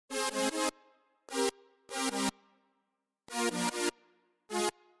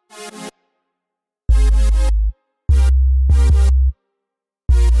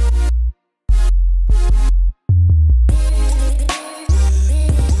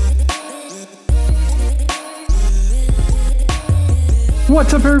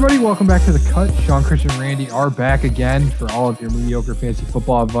What's up, everybody? Welcome back to The Cut. Sean, Christian, Randy are back again for all of your mediocre fantasy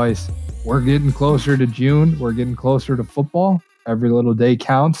football advice. We're getting closer to June. We're getting closer to football. Every little day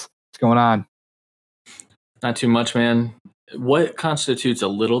counts. What's going on? Not too much, man. What constitutes a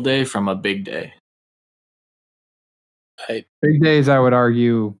little day from a big day? Big days, I would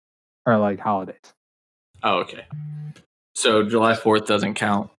argue, are like holidays. Oh, okay. So July 4th doesn't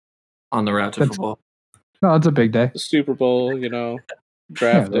count on the route to football? No, it's a big day. The Super Bowl,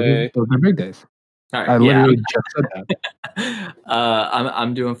 draft day. Those are big days. All right, I literally just said that.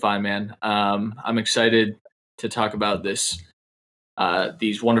 I'm doing fine, man. I'm excited to talk about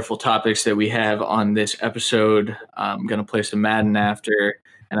these wonderful topics that we have on this episode. I'm going to play some Madden after,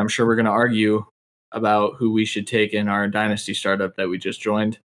 and I'm sure we're going to argue about who we should take in our dynasty startup that we just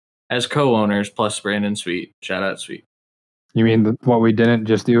joined as co-owners, plus Brandon Sweet. Shout out Sweet. You mean what we didn't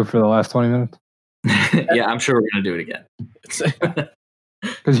just do for the last 20 minutes? Yeah, I'm sure we're going to do it again.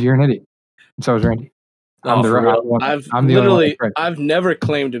 Because you're an idiot. And so is Randy. I've never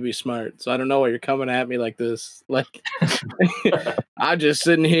claimed to be smart, so I don't know why you're coming at me like this. Like, I'm just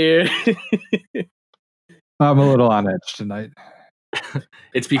sitting here. I'm a little on edge tonight.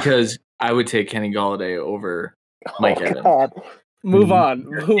 It's because I would take Kenny Golladay over Mike Evans. God. Move on.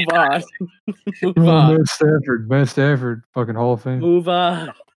 Matt Stafford, fucking Hall of Fame. Move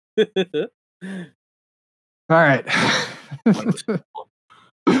on. All right.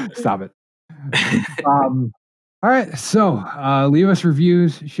 Stop it. All right. So leave us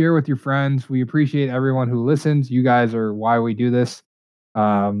reviews, share with your friends. We appreciate everyone who listens. You guys are why we do this.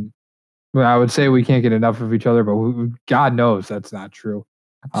 But I would say we can't get enough of each other, but God knows that's not true.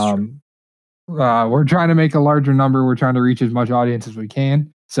 We're trying to make a larger number. We're trying to reach as much audience as we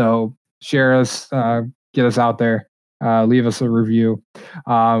can. So share us, get us out there. Leave us a review.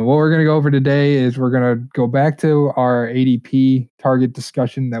 What we're going to go over today is we're going to go back to our ADP target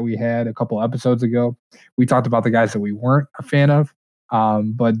discussion that we had a couple episodes ago. We talked about the guys that we weren't a fan of.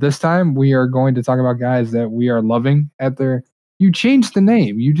 But this time we are going to talk about guys that we are loving at their... You changed the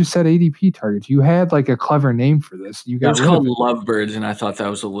name. You just said ADP targets. You had like a clever name for this. It was called Lovebirds, and I thought that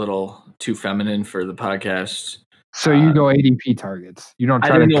was a little too feminine for the podcast. So you go ADP targets. You don't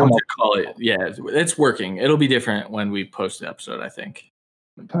try to come know what up. to call it. Yeah, it's working. It'll be different when we post the episode, I think.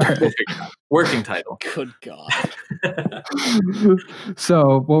 Right. Working title. Good God.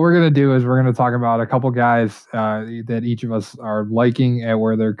 So what we're going to do is we're going to talk about a couple guys that each of us are liking at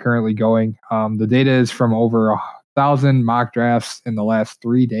where they're currently going. The data is from over 1,000 mock drafts in the last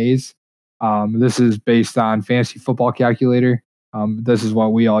 3 days. This is based on Fantasy Football Calculator. This is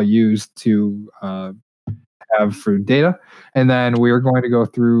what we all use to have for data. And then we are going to go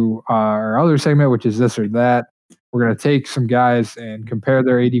through our other segment, which is this or that. We're going to take some guys and compare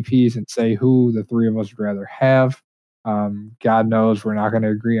their ADPs and say who the three of us would rather have. God knows we're not going to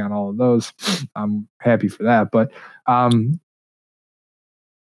agree on all of those. I'm happy for that. But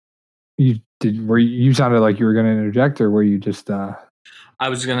you sounded like you were going to interject, or were you just... I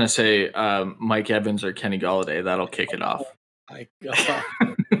was going to say Mike Evans or Kenny Golladay. That'll kick it off. My God.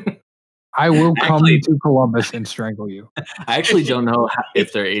 I will come to Columbus and strangle you. I actually don't know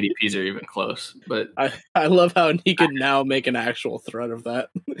if their ADPs are even close, but I love how he could now make an actual threat of that.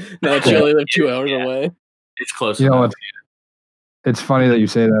 Now that you only live 2 hours away. It's close. You know, it's funny that you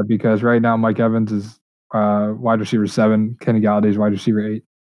say that because right now Mike Evans is wide receiver 7, Kenny Golladay is wide receiver 8.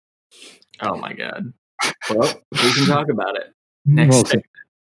 Oh my God. Well, we can talk about it next segment.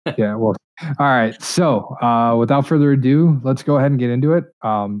 Yeah, well, all right. So without further ado, let's go ahead and get into it.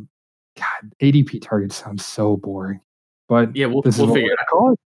 God, ADP targets sounds so boring, but yeah, we'll figure it out.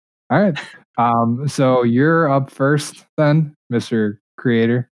 All right. So you're up first, then, Mr.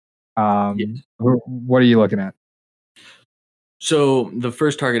 Creator. Yes. What are you looking at? So the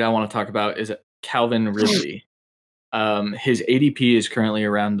first target I want to talk about is Calvin Ridley. His ADP is currently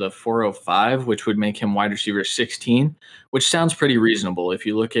around the 405, which would make him wide receiver 16, which sounds pretty reasonable if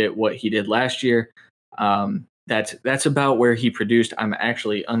you look at what he did last year. That's about where he produced. I'm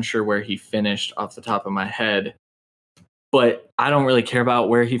actually unsure where he finished off the top of my head, but I don't really care about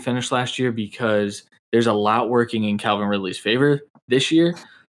where he finished last year because there's a lot working in Calvin Ridley's favor this year.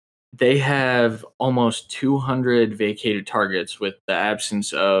 They have almost 200 vacated targets with the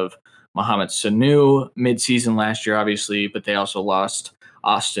absence of Mohamed Sanu midseason last year, obviously, but they also lost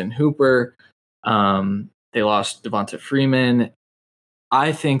Austin Hooper. They lost Devonta Freeman.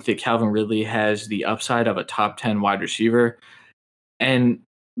 I think that Calvin Ridley has the upside of a top 10 wide receiver, and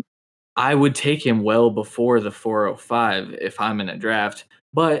I would take him well before the 405 if I'm in a draft.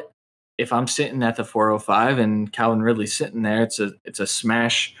 But if I'm sitting at the 405 and Calvin Ridley's sitting there, it's a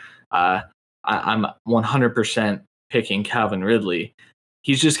smash. I'm 100% picking Calvin Ridley.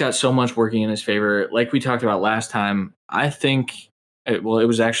 he's just got so much working in his favor. Like we talked about last time, I think, it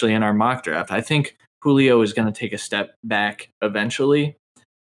was actually in our mock draft. I think Julio is going to take a step back eventually,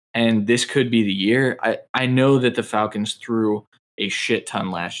 and this could be the year. I know that the Falcons threw a shit ton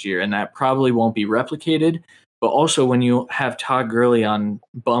last year, and that probably won't be replicated. But also, when you have Todd Gurley on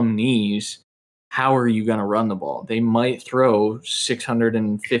bum knees, how are you going to run the ball? They might throw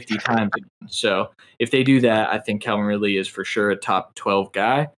 650 times again. So if they do that, I think Calvin Ridley is for sure a top 12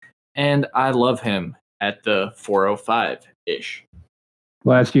 guy. And I love him at the 405 ish.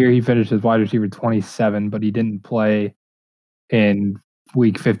 Last year, he finished as wide receiver 27, but he didn't play in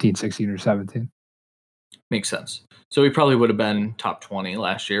week 15, 16, or 17. Makes sense. So he probably would have been top 20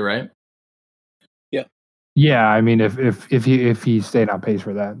 last year, right? Yeah. Yeah, I mean, if he stayed on pace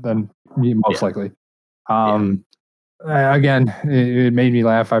for that, then most likely. Again, it made me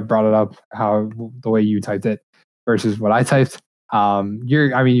laugh. I brought it up how the way you typed it versus what I typed.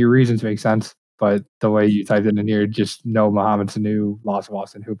 Your reasons make sense, but the way you typed it in here, just no Mohamed Sanu, loss of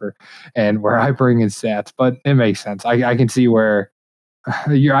Austin Hooper, and where I bring in stats, but it makes sense. I can see where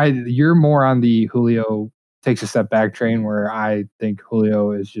you're more on the Julio takes a step back train, where I think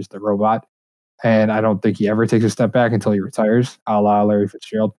Julio is just a robot, and I don't think he ever takes a step back until he retires, a la Larry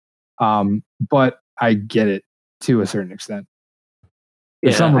Fitzgerald. But I get it to a certain extent.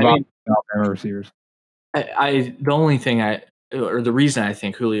 There's some about receivers. The only thing or the reason I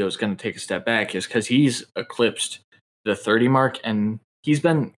think Julio is going to take a step back is because he's eclipsed the 30 mark, and he's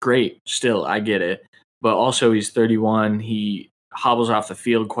been great still. I get it. But also he's 31. He hobbles off the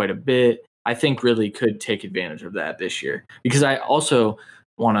field quite a bit. I think really could take advantage of that this year, because I also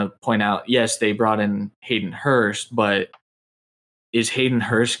want to point out, yes, they brought in Hayden Hurst, but is Hayden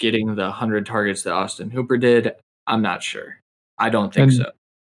Hurst getting the 100 targets that Austin Hooper did? I'm not sure. I don't think so.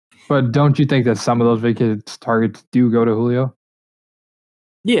 But don't you think that some of those vacated targets do go to Julio?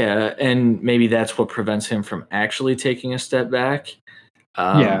 Yeah, and maybe that's what prevents him from actually taking a step back.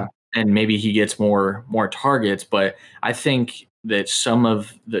 And maybe he gets more targets, but I think that some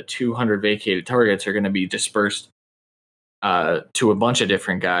of the 200 vacated targets are going to be dispersed to a bunch of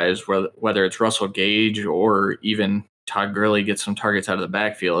different guys, whether it's Russell Gage or even Todd Gurley gets some targets out of the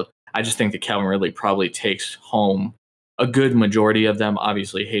backfield. I just think that Calvin Ridley probably takes home a good majority of them.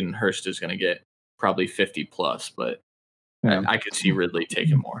 Obviously, Hayden Hurst is going to get probably 50 plus, but I could see Ridley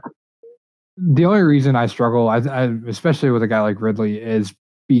taking more. The only reason I struggle, especially with a guy like Ridley, is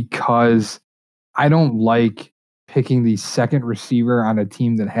because I don't like picking the second receiver on a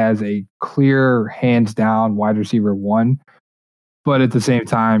team that has a clear, hands down wide receiver one. But at the same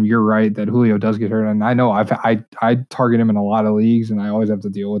time, you're right that Julio does get hurt, and I know I target him in a lot of leagues, and I always have to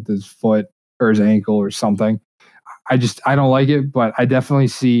deal with his foot or his ankle or something. I don't like it, but I can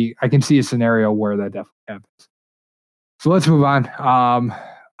see a scenario where that definitely happens. So let's move on.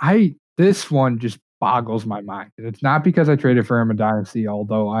 This one just boggles my mind, and it's not because I traded for him in Dynasty,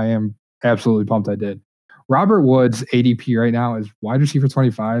 although I am absolutely pumped I did. Robert Woods' ADP right now is wide receiver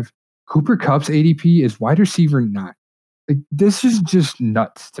 25. Cooper Kupp's ADP is wide receiver 9. Like, this is just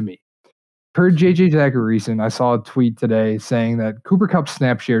nuts to me. Per JJ Zachariason, I saw a tweet today saying that Cooper Kupp's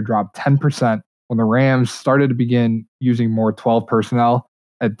snap share dropped 10% when the Rams started to begin using more 12 personnel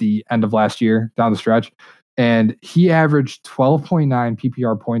at the end of last year down the stretch. And he averaged 12.9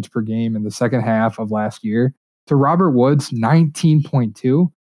 PPR points per game in the second half of last year to Robert Woods'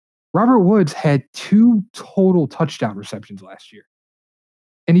 19.2. Robert Woods had 2 total touchdown receptions last year.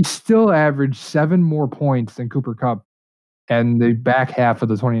 And he still averaged 7 more points than Cooper Kupp in the back half of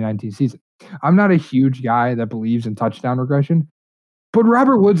the 2019 season. I'm not a huge guy that believes in touchdown regression, but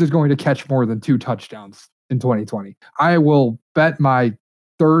Robert Woods is going to catch more than 2 touchdowns in 2020. I will bet my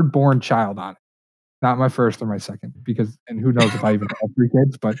third born child on it. Not my first or my second, and who knows if I even have 3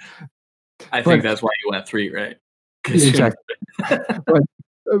 kids, but I think that's why you went 3, right? Exactly. But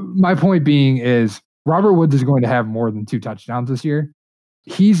my point being is Robert Woods is going to have more than 2 touchdowns this year.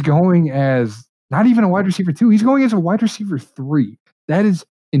 He's going as not even a wide receiver 2. He's going as a wide receiver 3. That is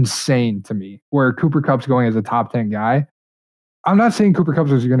insane to me, where Cooper Kupp's going as a top 10 guy. I'm not saying Cooper Kupp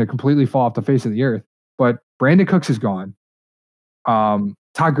is going to completely fall off the face of the earth, but Brandon Cooks is gone.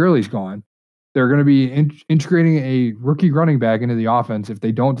 Todd Gurley's gone. They're going to be integrating a rookie running back into the offense if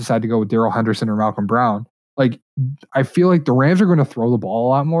they don't decide to go with Darrell Henderson or Malcolm Brown. Like, I feel like the Rams are going to throw the ball a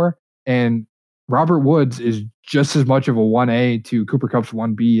lot more, and Robert Woods is just as much of a 1A to Cooper Kupp's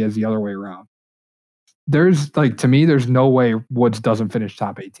 1B as the other way around. To me, there's no way Woods doesn't finish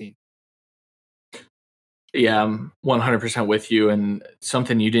top 18. Yeah, I'm 100% with you. And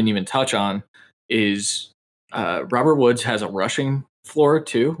something you didn't even touch on is Robert Woods has a rushing floor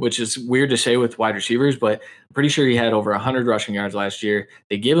too, which is weird to say with wide receivers, but I'm pretty sure he had over 100 rushing yards last year.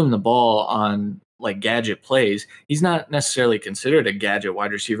 They give him the ball on like gadget plays. He's not necessarily considered a gadget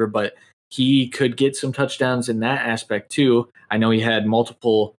wide receiver, but he could get some touchdowns in that aspect too. I know he had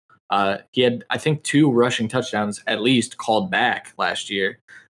multiple. He had, I think, 2 rushing touchdowns at least called back last year.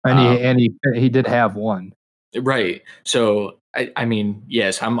 And he did have one. Right. So I mean,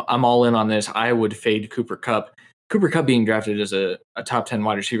 yes, I'm all in on this. I would fade Cooper Kupp. Cooper Kupp being drafted as a top 10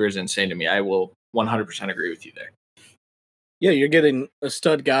 wide receiver is insane to me. I will 100% agree with you there. Yeah, you're getting a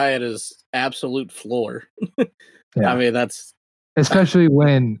stud guy at his absolute floor. Yeah. I mean, that's especially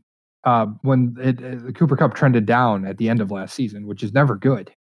when the Cooper Kupp trended down at the end of last season, which is never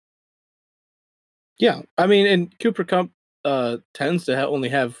good. Yeah, I mean, and Cooper Kupp tends to only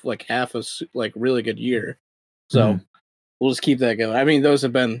have like half a like really good year, so we'll just keep that going. I mean, those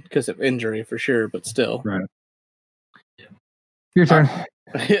have been because of injury for sure, but still. Right. Your turn.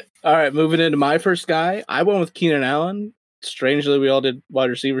 All right, moving into my first guy, I went with Keenan Allen. Strangely, we all did wide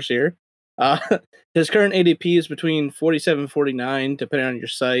receivers here. His current ADP is between 47 and 49, depending on your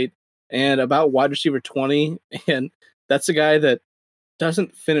site, and about wide receiver 20. And that's a guy that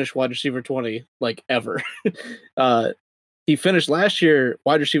doesn't finish wide receiver 20 like ever. He finished last year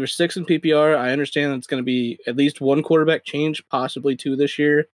wide receiver 6 in PPR. I understand it's going to be at least one quarterback change, possibly 2 this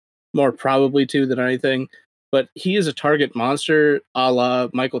year, more probably 2 than anything. But he is a target monster, a la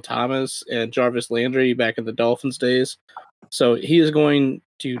Michael Thomas and Jarvis Landry back in the Dolphins days. So he is going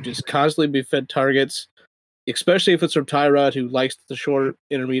to just constantly be fed targets, especially if it's from Tyrod, who likes the short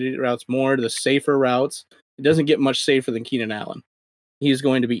intermediate routes more, the safer routes. It doesn't get much safer than Keenan Allen. He's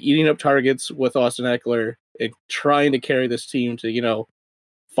going to be eating up targets with Austin Eckler and trying to carry this team to,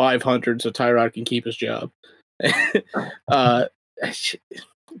 500 so Tyrod can keep his job.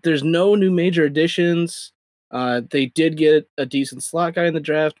 There's no new major additions. They did get a decent slot guy in the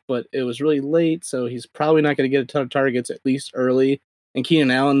draft, but it was really late, so he's probably not going to get a ton of targets, at least early. And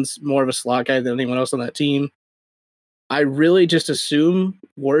Keenan Allen's more of a slot guy than anyone else on that team. I really just assume,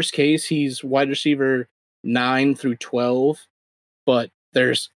 worst case, he's wide receiver 9 through 12, but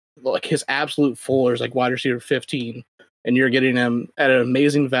there's like his absolute floor is like wide receiver 15, and you're getting him at an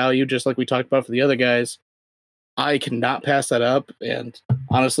amazing value, just like we talked about for the other guys. I cannot pass that up, and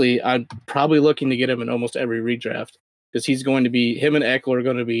honestly, I'm probably looking to get him in almost every redraft because him and Eckler are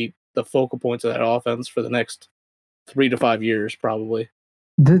going to be the focal points of that offense for the next 3 to 5 years, probably.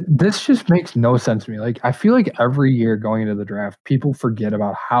 This just makes no sense to me. Like, I feel like every year going into the draft, people forget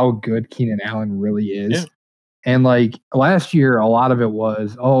about how good Keenan Allen really is. Yeah. And like last year, a lot of it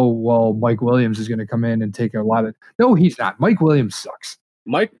was, oh, well, Mike Williams is going to come in and take a lot of. No, he's not. Mike Williams sucks.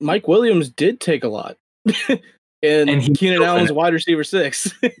 Mike Williams did take a lot. and Keenan Allen's wide receiver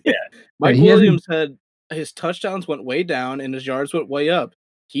 6. Yeah. Mike Williams had his touchdowns went way down and his yards went way up.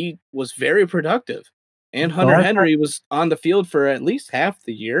 He was very productive. And Hunter Henry was on the field for at least half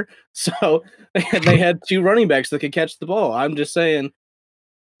the year. So and they had 2 running backs that could catch the ball. I'm just saying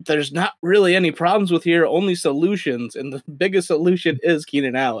there's not really any problems with here, only solutions. And the biggest solution is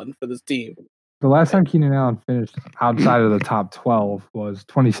Keenan Allen for this team. The last time Keenan Allen finished outside of the top 12 was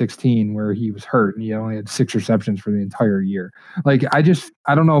 2016, where he was hurt and he only had 6 receptions for the entire year. Like, I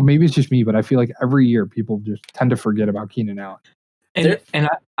don't know, maybe it's just me, but I feel like every year people just tend to forget about Keenan Allen. And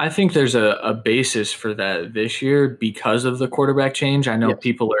I think there's a basis for that this year because of the quarterback change. I know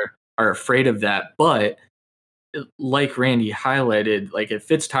people are afraid of that, but like Randy highlighted, like it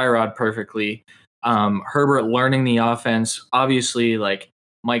fits Tyrod perfectly. Herbert learning the offense, obviously, like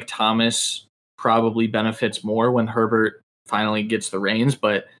Mike Thomas probably benefits more when Herbert finally gets the reins,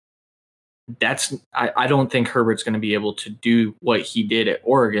 but I don't think Herbert's going to be able to do what he did at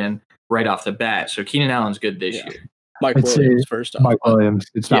Oregon right off the bat. So Keenan Allen's good this year. Mike Williams first off. Mike Williams.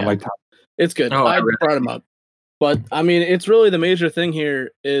 It's not Mike Thomas. It's good. I brought him up. But, I mean, it's really the major thing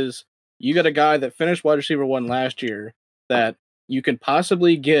here is you got a guy that finished wide receiver 1 last year that you can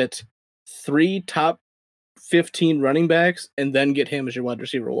possibly get 3 top 15 running backs and then get him as your wide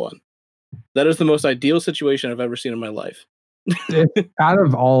receiver 1. That is the most ideal situation I've ever seen in my life. out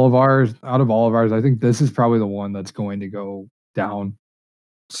of all of ours, I think this is probably the one that's going to go down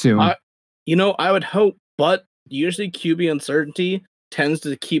soon. I would hope, but usually QB uncertainty tends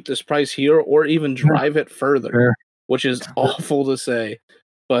to keep this price here or even drive it further, which is awful to say.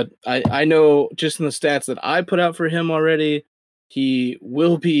 But I know just in the stats that I put out for him already, he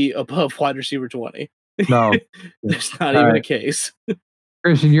will be above wide receiver 20. No. There's not even a case.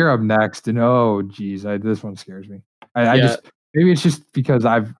 Christian, you're up next. And this one scares me. Maybe it's just because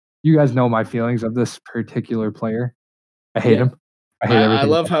you guys know my feelings of this particular player. I hate him. I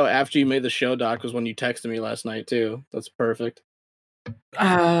love how after you made the show doc was when you texted me last night too. That's perfect.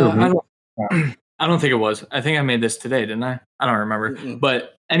 I don't. I don't think it was. I think I made this today, didn't I? I don't remember.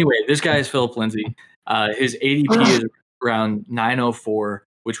 But anyway, this guy is Philip Lindsay. His ADP is around 904,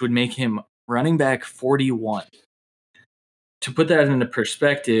 which would make him running back 41. To put that into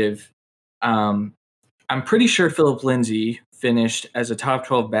perspective, I'm pretty sure Philip Lindsay finished as a top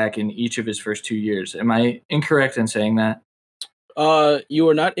 12 back in each of his first 2 years. Am I incorrect in saying that? You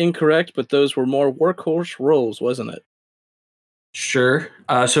are not incorrect, but those were more workhorse roles, wasn't it? Sure.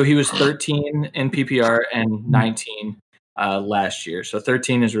 So he was 13 in PPR and 19 last year. So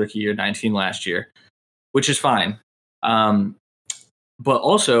 13 is rookie year, 19 last year, which is fine. But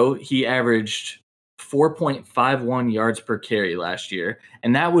also, he averaged 4.51 yards per carry last year.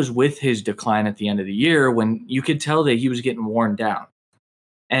 And that was with his decline at the end of the year when you could tell that he was getting worn down.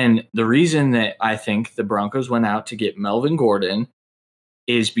 And the reason that I think the Broncos went out to get Melvin Gordon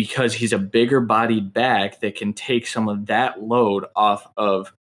is because he's a bigger bodied back that can take some of that load off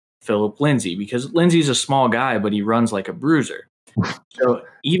of Philip Lindsay, because Lindsay's a small guy, but he runs like a bruiser. So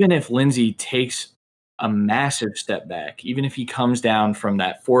even if Lindsay takes a massive step back, even if he comes down from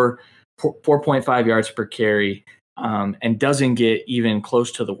that 4.5 yards per carry and doesn't get even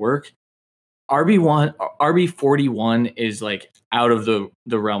close to the work, RB 41 is like out of the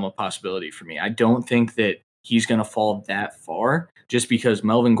realm of possibility for me. I don't think that he's going to fall that far just because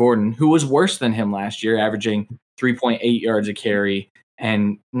Melvin Gordon, who was worse than him last year, averaging 3.8 yards a carry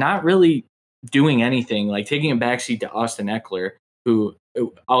and not really doing anything, like taking a backseat to Austin Eckler, who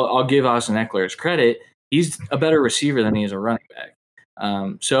I'll give Austin Eckler his credit. He's a better receiver than he is a running back.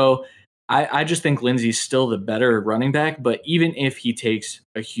 So I just think Lindsay's still the better running back, but even if he takes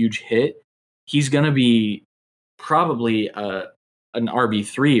a huge hit, he's going to be probably an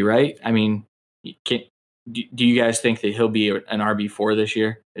RB3, right? I mean, do you guys think that he'll be an RB4 this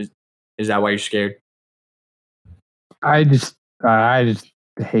year? Is that why you're scared? I just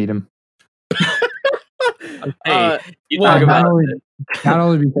hate him. Hey, not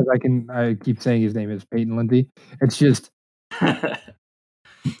only because I keep saying his name is Peyton Lindsay. It's just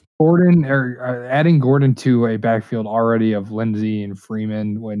Gordon or adding Gordon to a backfield already of Lindsay and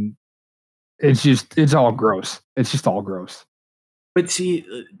Freeman when it's all gross. It's just all gross. But see,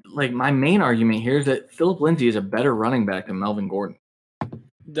 like my main argument here is that Philip Lindsay is a better running back than Melvin Gordon.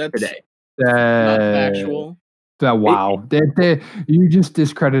 That's today. Not factual. Wow. You just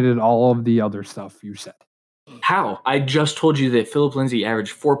discredited all of the other stuff you said. How? I just told you that Philip Lindsay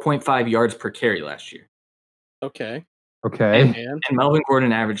averaged 4.5 yards per carry last year. Okay. And Melvin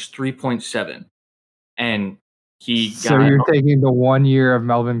Gordon averaged 3.7. And So you're taking the 1 year of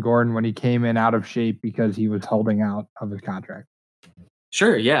Melvin Gordon when he came in out of shape because he was holding out of his contract.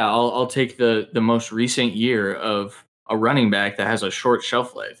 Sure, yeah. I'll take the most recent year of a running back that has a short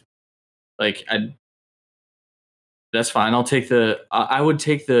shelf life. That's fine. I would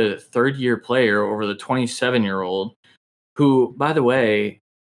take the third year player over the 27-year-old who, by the way,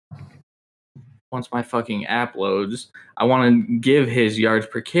 once my fucking app loads, I want to give his yards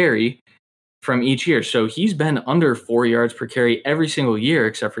per carry from each year. So he's been under 4 yards per carry every single year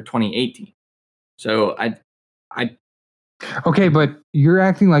except for 2018. So Okay, but you're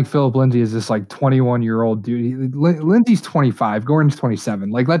acting like Philip Lindsay is this like 21-year-old dude. Lindsay's 25, Gordon's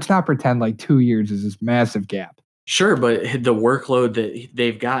 27. Like, let's not pretend like 2 years is this massive gap. Sure, but the workload that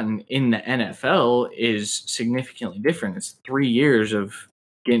they've gotten in the NFL is significantly different. It's 3 years of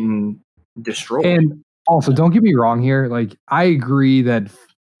getting destroyed. And also, don't get me wrong here. Like, I agree that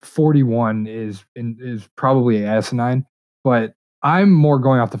 41 is probably asinine, but I'm more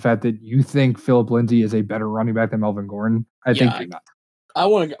going off the fact that you think Philip Lindsay is a better running back than Melvin Gordon. I think you're not. I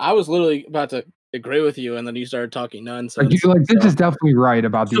was literally about to agree with you, and then you started talking nonsense. This is definitely right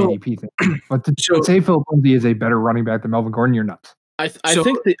about the ADP thing. But to say Philip Lindsay is a better running back than Melvin Gordon, you're nuts.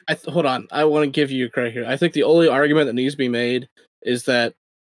 Hold on. I want to give you credit here. I think the only argument that needs to be made is that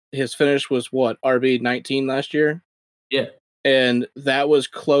his finish was what, RB 19 last year? Yeah. And that was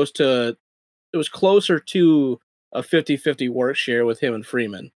closer to a 50-50 work share with him and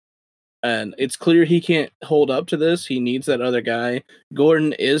Freeman. And it's clear he can't hold up to this. He needs that other guy.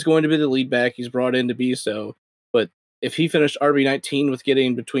 Gordon is going to be the lead back. He's brought in to be so. But if he finished RB19 with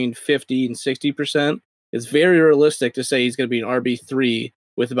getting between 50 and 60%, it's very realistic to say he's going to be an RB3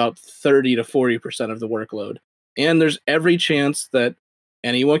 with about 30 to 40% of the workload. And there's every chance that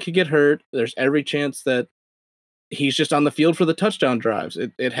anyone could get hurt. There's every chance that he's just on the field for the touchdown drives.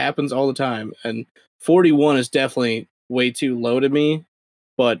 It happens all the time. And 41 is definitely way too low to me,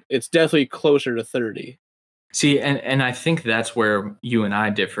 but it's definitely closer to 30. See, and I think that's where you and I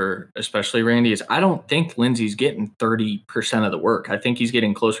differ, especially Randy, is I don't think Lindsay's getting 30% of the work. I think he's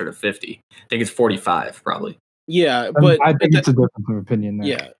getting closer to 50. I think it's 45 probably. Yeah, but I think it's a difference of opinion there.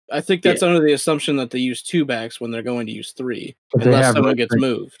 Yeah, I think that's under the assumption that they use 2 backs when they're going to use 3, But unless someone gets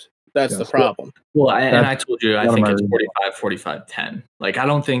moved. That's the Yes. problem. Well, and I told you, I think my it's reason. 45-45-10. Like, I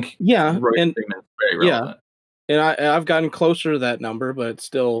don't think Yeah, Royce and Freeman's very relevant. and I've gotten closer to that number, but it's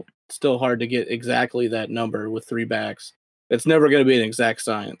still hard to get exactly that number with 3 backs. It's never going to be an exact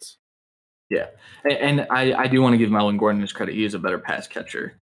science. Yeah, and I do want to give Melvin Gordon his credit. He is a better pass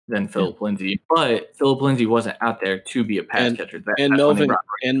catcher than Philip Lindsay, but Philip Lindsay wasn't out there to be a pass catcher. And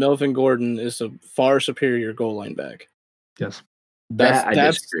Melvin Gordon is a far superior goal line back. Yes, I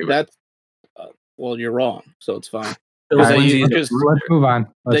disagree with. Well, you're wrong, so it's fine. Let's move on.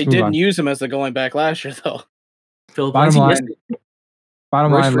 They didn't use him as the goal line back last year, though. Bottom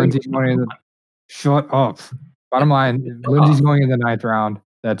line, Lindsay's going in the shut up. Bottom line, Lindsay's going in the 9th round.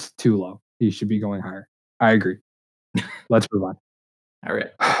 That's too low. He should be going higher. I agree. Let's move on. All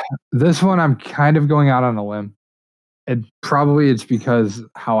right. This one, I'm kind of going out on a limb. And probably it's because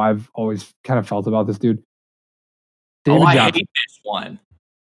how I've always kind of felt about this dude. David Johnson. I hate this one,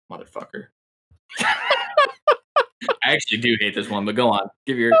 motherfucker. I actually do hate this one, but go on.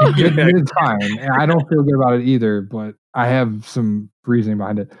 It's fine. I don't feel good about it either, but I have some reasoning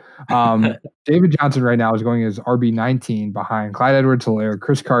behind it. David Johnson right now is going as RB19 behind Clyde Edwards-Helaire,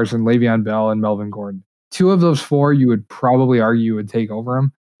 Chris Carson, Le'Veon Bell, and Melvin Gordon. 2 of those 4 you would probably argue would take over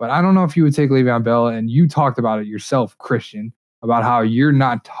him, but I don't know if you would take Le'Veon Bell, and you talked about it yourself, Christian, about how you're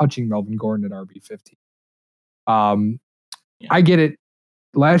not touching Melvin Gordon at RB15. I get it.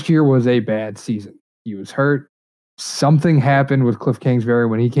 Last year was a bad season. He was hurt. Something happened with Cliff Kingsbury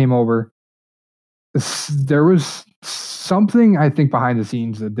when he came over. There was something, I think, behind the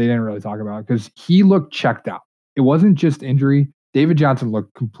scenes that they didn't really talk about because he looked checked out. It wasn't just injury. David Johnson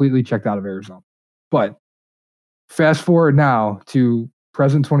looked completely checked out of Arizona. But fast forward now to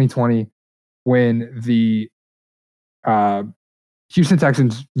present 2020 when the Houston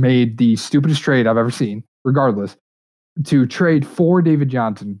Texans made the stupidest trade I've ever seen, regardless, to trade for David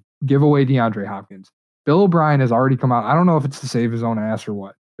Johnson, give away DeAndre Hopkins. Bill O'Brien has already come out. I don't know if it's to save his own ass or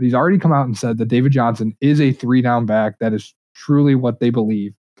what, but he's already come out and said that David Johnson is a 3-down back. That is truly what they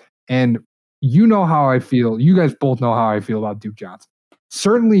believe. And you know how I feel. You guys both know how I feel about Duke Johnson.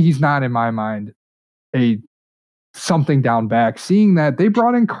 Certainly he's not, in my mind, a something down back, seeing that they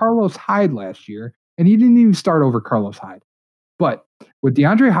brought in Carlos Hyde last year, and he didn't even start over Carlos Hyde. But with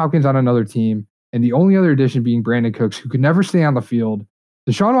DeAndre Hopkins on another team, and the only other addition being Brandon Cooks, who could never stay on the field,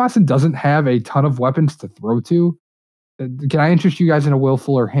 Deshaun Watson doesn't have a ton of weapons to throw to. Can I interest you guys in a Will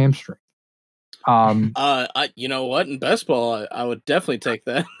Fuller hamstring? You know what? In best ball, I would definitely take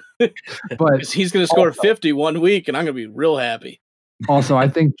that. But he's going to score 50 one week, and I'm going to be real happy. Also, I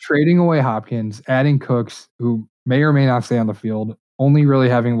think trading away Hopkins, adding Cooks, who may or may not stay on the field, only really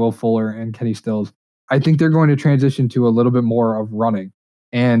having Will Fuller and Kenny Stills, I think they're going to transition to a little bit more of running.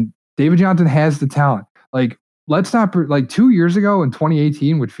 And David Johnson has the talent. Like, let's not, like 2 years ago in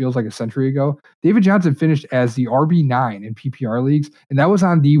 2018, which feels like a century ago, David Johnson finished as the RB9 in PPR leagues, and that was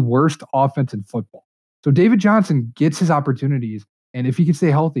on the worst offense in football. So David Johnson gets his opportunities, and if he can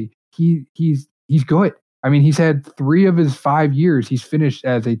stay healthy, he's good. I mean, he's had 3 of his 5 years. He's finished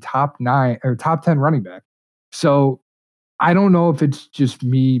as a top 9 or top 10 running back. So I don't know if it's just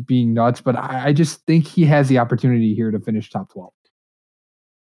me being nuts, but I just think he has the opportunity here to finish top 12.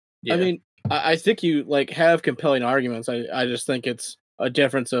 Yeah. I mean, I think you have compelling arguments. I just think it's a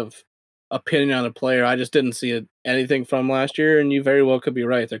difference of opinion on a player. I just didn't see anything from last year, and you very well could be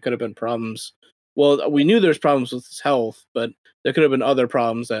right. There could have been problems. Well, we knew there's problems with his health, but there could have been other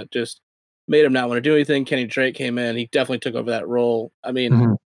problems that just made him not want to do anything. Kenny Drake came in. He definitely took over that role. I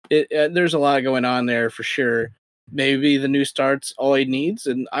mean, there's a lot going on there for sure. Maybe the new start's all he needs,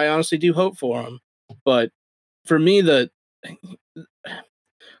 and I honestly do hope for him. But for me,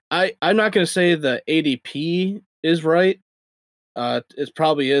 I'm not going to say the ADP is right. It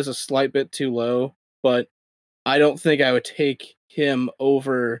probably is a slight bit too low, but I don't think I would take him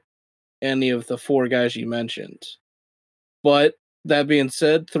over any of the 4 guys you mentioned. But that being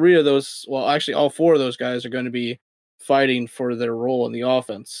said, 3 of those, well, actually all 4 of those guys are going to be fighting for their role in the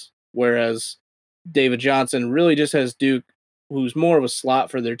offense, whereas David Johnson really just has Duke, who's more of a slot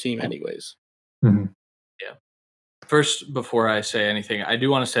for their team anyways. Mm-hmm. Yeah. First, before I say anything, I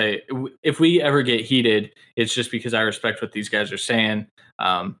do want to say, if we ever get heated, it's just because I respect what these guys are saying.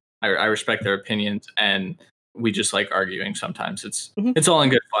 I respect their opinions, and we just like arguing sometimes. It's all in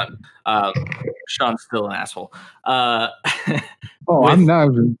good fun. Sean's still an asshole. I'm not.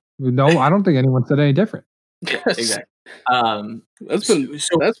 No, I don't think anyone said any different. Yeah, exactly.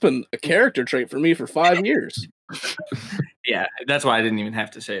 That's been a character trait for me for 5 years. Yeah, that's why I didn't even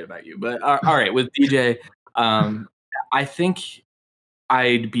have to say it about you. But all right, with DJ, I think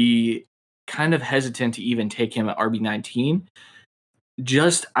I'd be kind of hesitant to even take him at RB19.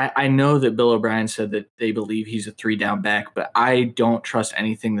 I know that Bill O'Brien said that they believe he's a 3-down back, but I don't trust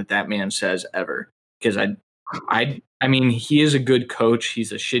anything that man says ever, because I mean, he is a good coach.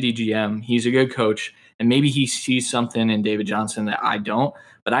 He's a shitty GM. He's a good coach, and maybe he sees something in David Johnson that I don't,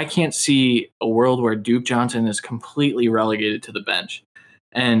 but I can't see a world where Duke Johnson is completely relegated to the bench.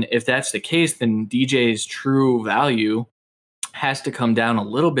 And if that's the case, then DJ's true value has to come down a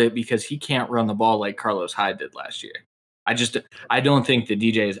little bit, because he can't run the ball like Carlos Hyde did last year. I don't think that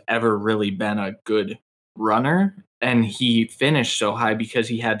DJ has ever really been a good runner, and he finished so high because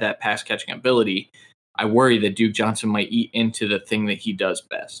he had that pass catching ability. I worry that Duke Johnson might eat into the thing that he does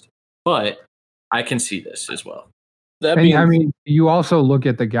best, but I can see this as well. I mean, you also look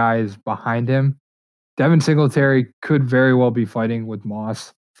at the guys behind him. Devin Singletary could very well be fighting with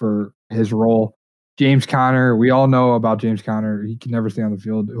Moss for his role. James Conner, we all know about James Conner. He can never stay on the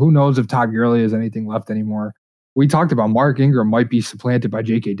field. Who knows if Todd Gurley has anything left anymore? We talked about Mark Ingram might be supplanted by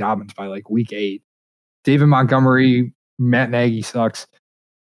J.K. Dobbins by like week 8. David Montgomery, Matt Nagy sucks.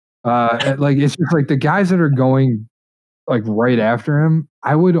 It's just like the guys that are going like right after him,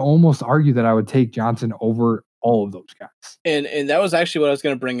 I would almost argue that I would take Johnson over all of those guys. And that was actually what I was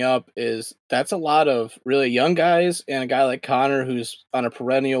going to bring up, is that's a lot of really young guys and a guy like Connor who's on a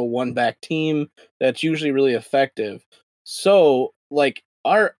perennial one-back team that's usually really effective. So like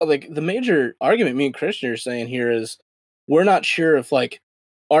the major argument me and Christian are saying here is we're not sure if like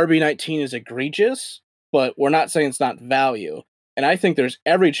RB19 is egregious, but we're not saying it's not value. And I think there's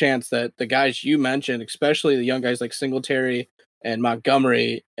every chance that the guys you mentioned, especially the young guys like Singletary and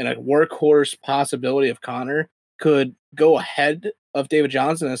Montgomery, and a workhorse possibility of Connor, could go ahead of David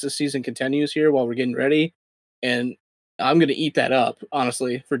Johnson as the season continues here while we're getting ready. And I'm going to eat that up,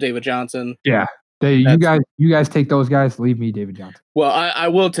 honestly, for David Johnson. Yeah. You guys take those guys. Leave me David Johnson. Well, I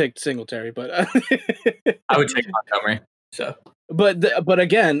will take Singletary, but I would take Montgomery. So, but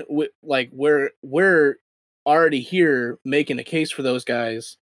again, we're already here making a case for those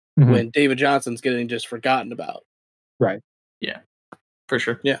guys when David Johnson's getting just forgotten about. Right. Yeah. For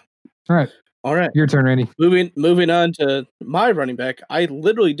sure. Yeah. All right. Your turn, Randy. Moving on to my running back. I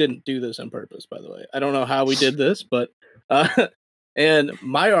literally didn't do this on purpose, by the way. I don't know how we did this, but and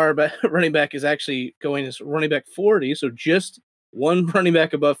my running back is actually going as running back 40, so just one running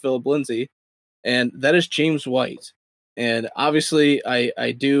back above Philip Lindsay, and that is James White. And obviously,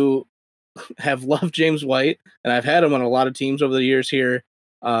 I do have loved James White, and I've had him on a lot of teams over the years here.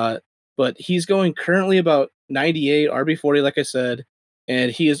 But he's going currently about 98 RB40, like I said,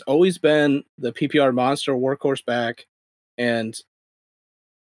 and he has always been the PPR monster workhorse back, and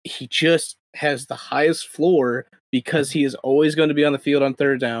he just has the highest floor because he is always going to be on the field on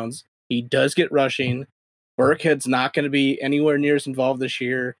third downs. He does get rushing. Burkhead's not going to be anywhere near as involved this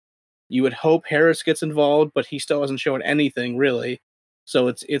year. You would hope Harris gets involved, but he still hasn't shown anything really. So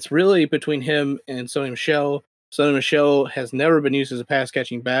it's really between him and Sony Michel. Sony Michel has never been used as a pass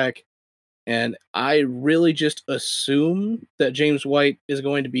catching back. And I really just assume that James White is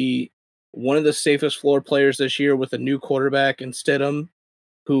going to be one of the safest floor players this year with a new quarterback in Stidham,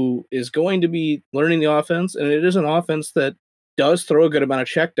 who is going to be learning the offense. And it is an offense that does throw a good amount of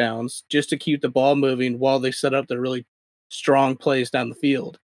checkdowns just to keep the ball moving while they set up their really strong plays down the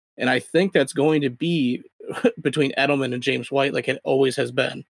field. And I think that's going to be between Edelman and James White like it always has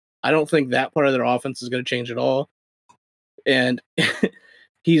been. I don't think that part of their offense is going to change at all. And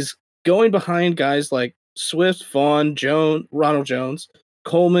he's going behind guys like Swift, Vaughn, Ronald Jones,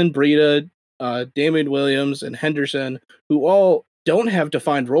 Coleman, Breida, Damian Williams, and Henderson, who all don't have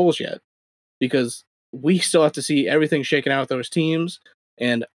defined roles yet because we still have to see everything shaken out with those teams.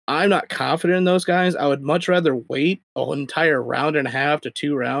 And I'm not confident in those guys. I would much rather wait an entire round and a half to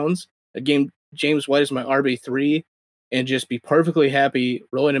 2 rounds. James White is my RB3 and just be perfectly happy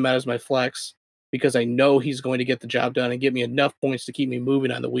rolling him out as my flex because I know he's going to get the job done and give me enough points to keep me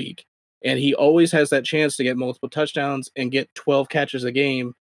moving on the week. And he always has that chance to get multiple touchdowns and get 12 catches a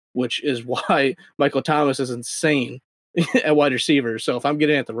game, which is why Michael Thomas is insane at wide receiver. So if I'm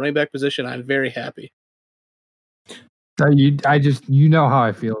getting at the running back position, I'm very happy. You know how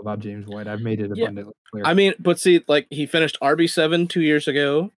I feel about James White. I've made it abundantly clear. I mean, but see, like he finished RB7 2 years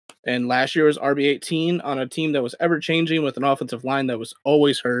ago, and last year was RB18 on a team that was ever changing with an offensive line that was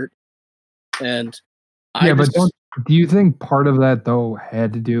always hurt. And do you think part of that though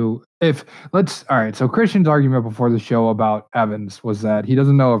had to do all right, so Christian's argument before the show about Evans was that he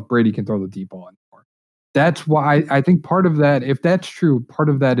doesn't know if Brady can throw the deep ball anymore. That's why I think part of that, if that's true, part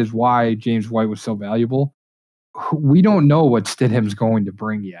of that is why James White was so valuable. We don't know what Stidham's going to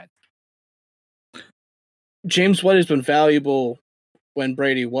bring yet. James White has been valuable when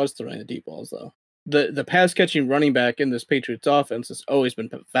Brady was throwing the deep balls, though. The pass catching running back in this Patriots offense has always been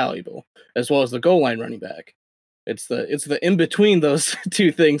valuable, as well as the goal line running back. It's the in between those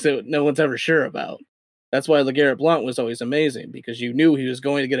two things that no one's ever sure about. That's why LeGarrette Blount was always amazing, because you knew he was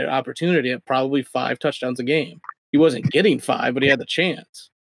going to get an opportunity at probably 5 touchdowns a game. He wasn't getting 5, but he had the chance.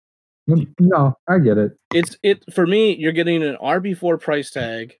 No, I get it. It for me. You're getting an RB4 price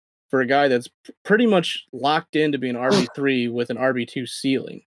tag for a guy that's pretty much locked in to be an RB3 with an RB2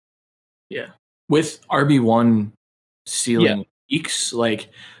 ceiling. Yeah, with RB1 ceiling weeks, like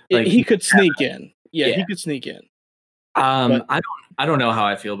he could sneak in. Yeah, he could sneak in. I don't know how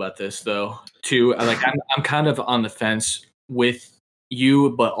I feel about this though. Too, like I'm kind of on the fence with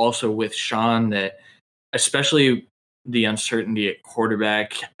you, but also with Sean, that especially the uncertainty at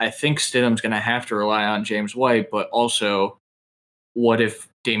quarterback. I think Stidham's going to have to rely on James White, but also, what if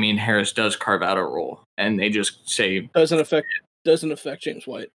Damian Harris does carve out a role and they just say doesn't affect James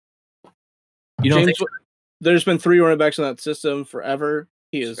White? You don't think there's been 3 running backs in that system forever.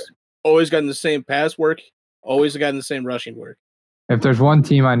 He has always gotten the same pass work, always gotten the same rushing work. If there's one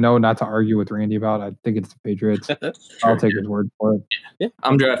team I know not to argue with Randy about, I think it's the Patriots. I'll take his word for it. Yeah.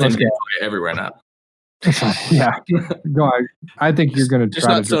 I'm drafting everywhere now. Yeah, go on. I think you're going to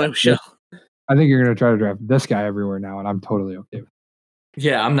try to draft. I think you're going to try to draft this guy everywhere now, and I'm totally okay with it.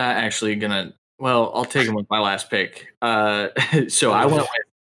 Yeah, I'm not actually going to. Well, I'll take him with my last pick. So I went with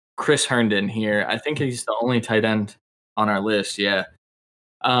Chris Herndon here. I think he's the only tight end on our list. Yeah.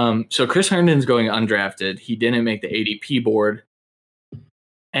 So Chris Herndon's going undrafted. He didn't make the ADP board.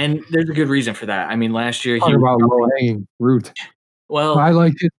 And there's a good reason for that. I mean, last year he about low-hanging fruit. Well, I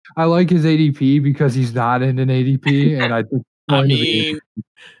like it. I like his ADP because he's not in an ADP, and I think.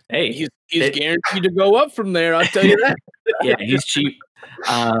 Hey, he's guaranteed to go up from there. I'll tell you that. Yeah, he's cheap.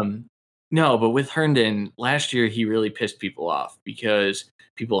 No, but with Herndon last year, he really pissed people off because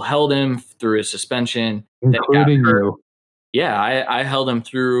people held him through his suspension, including you. Yeah, I held him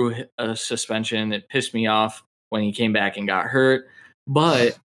through a suspension. It pissed me off when he came back and got hurt.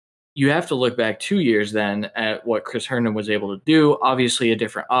 But you have to look back 2 years then at what Chris Herndon was able to do. Obviously, a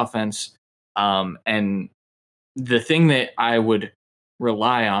different offense. And the thing that I would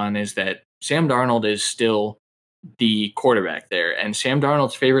rely on is that Sam Darnold is still the quarterback there. And Sam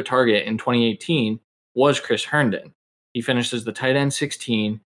Darnold's favorite target in 2018 was Chris Herndon. He finished as the tight end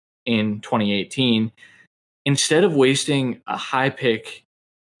 16 in 2018. Instead of wasting a high pick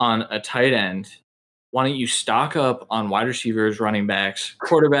on a tight end, why don't you stock up on wide receivers, running backs,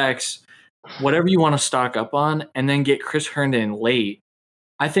 quarterbacks, whatever you want to stock up on, and then get Chris Herndon late.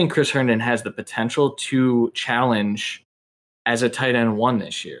 I think Chris Herndon has the potential to challenge as a tight end 1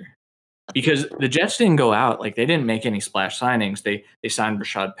 this year. Because the Jets didn't go out. Like, they didn't make any splash signings. They signed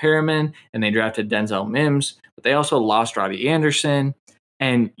Rashad Perriman, and they drafted Denzel Mims, but they also lost Robbie Anderson.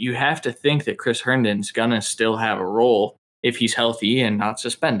 And you have to think that Chris Herndon's going to still have a role if he's healthy and not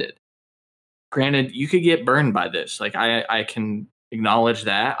suspended. Granted, you could get burned by this. Like, I can acknowledge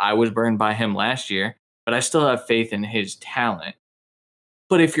that. I was burned by him last year, but I still have faith in his talent.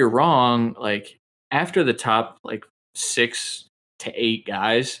 But if you're wrong, like, after the top, 6 to 8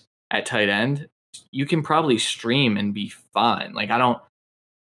 guys at tight end, you can probably stream and be fine.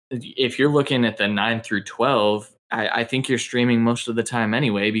 If you're looking at the 9 through 12, I think you're streaming most of the time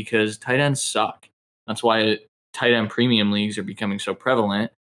anyway, because tight ends suck. That's why tight end premium leagues are becoming so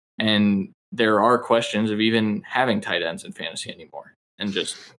prevalent. And there are questions of even having tight ends in fantasy anymore and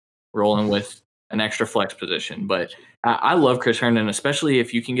just rolling with an extra flex position. But I love Chris Herndon, especially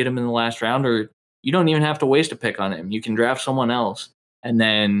if you can get him in the last round, or you don't even have to waste a pick on him. You can draft someone else, and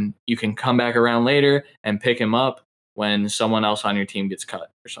then you can come back around later and pick him up when someone else on your team gets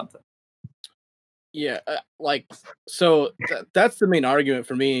cut or something. Yeah, that's the main argument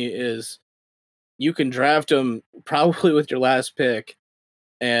for me is you can draft him probably with your last pick.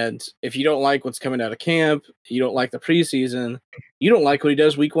 And if you don't like what's coming out of camp, you don't like the preseason, you don't like what he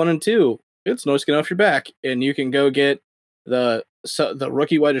does week 1 and 2, it's no skin off your back. And you can go get the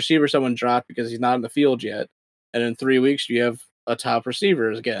rookie wide receiver someone dropped because he's not in the field yet. And in 3 weeks, you have a top receiver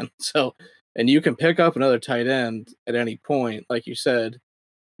again. So, and you can pick up another tight end at any point. Like you said,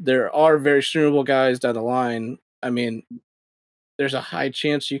 there are very streamable guys down the line. I mean, there's a high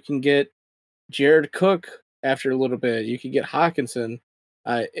chance you can get Jared Cook after a little bit. You can get Hawkinson.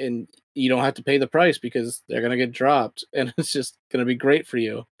 And you don't have to pay the price because they're going to get dropped, and it's just going to be great for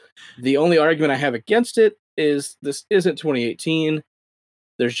you. The only argument I have against it is this isn't 2018.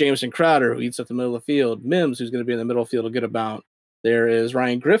 There's Jameson Crowder, who eats up the middle of the field. Mims, who's going to be in the middle of the field a good amount. There is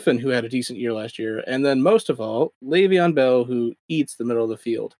Ryan Griffin, who had a decent year last year. And then most of all, Le'Veon Bell, who eats the middle of the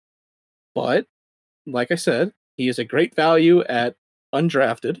field. But like I said, he is a great value at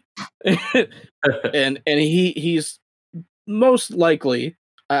undrafted, and he's most likely.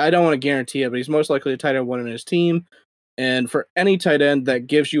 I don't want to guarantee it, but he's most likely a tight end 1 in his team. And for any tight end, that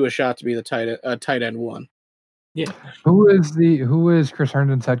gives you a shot to be the tight end 1. Yeah. Who is Chris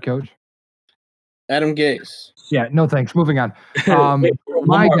Herndon's head coach? Adam Gase. Yeah, no thanks. Moving on. Wait,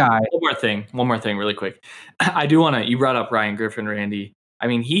 My guy. One more thing, really quick. I do want to. You brought up Ryan Griffin, Randy. I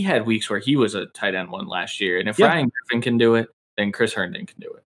mean, he had weeks where he was a tight end 1 last year, and if Ryan Griffin can do it, then Chris Herndon can do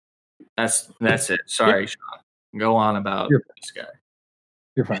it. That's it. Sorry, Sean. Go on about this guy.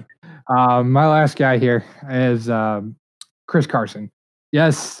 You're fine. My last guy here is Chris Carson.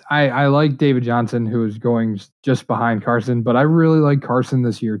 Yes, I like David Johnson, who is going just behind Carson, but I really like Carson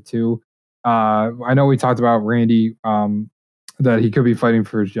this year too. I know we talked about Randy that he could be fighting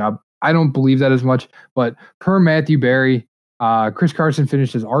for his job. I don't believe that as much, but per Matthew Berry, Chris Carson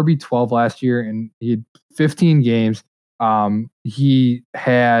finished as RB12 last year, and he had 15 games. He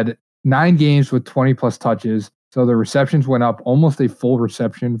had 9 games with 20 plus touches. So the receptions went up almost a full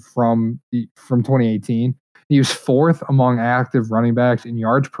reception from 2018. He was 4th among active running backs in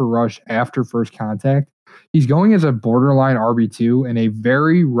yards per rush after first contact. He's going as a borderline RB2 in a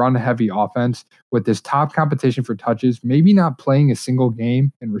very run-heavy offense with this top competition for touches, maybe not playing a single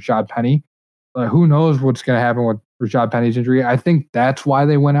game in Rashad Penny. Who knows what's going to happen with Rashad Penny's injury. I think that's why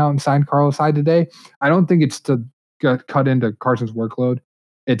they went out and signed Carlos Hyde today. I don't think it's to cut into Carson's workload.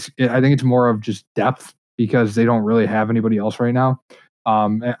 I think it's more of just depth, because they don't really have anybody else right now.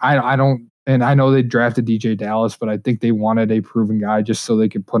 I don't, and I know they drafted DJ Dallas, but I think they wanted a proven guy just so they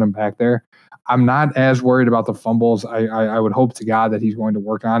could put him back there. I'm not as worried about the fumbles. I would hope to God that he's going to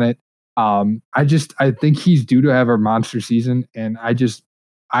work on it. I think he's due to have a monster season, and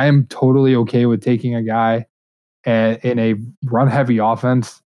I am totally okay with taking a guy in a run heavy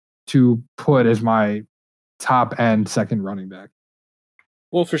offense to put as my top end second running back.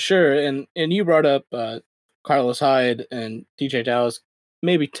 Well, for sure, and you brought up Carlos Hyde and DJ Dallas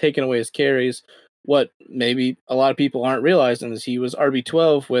maybe taking away his carries. What maybe a lot of people aren't realizing is he was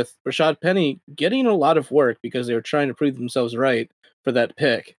RB12 with Rashad Penny getting a lot of work because they were trying to prove themselves right for that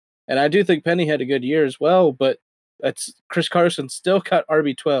pick. And I do think Penny had a good year as well, but that's Chris Carson still got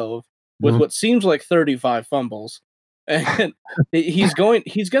RB12 with what seems like 35 fumbles. And he's going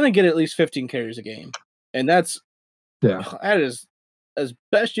to get at least 15 carries a game. And that is as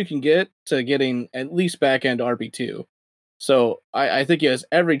best you can get to getting at least back end RB2. So I think he has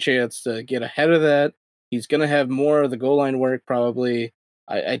every chance to get ahead of that. He's going to have more of the goal line work probably.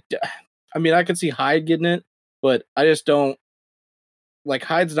 I mean, I could see Hyde getting it, but I just don't like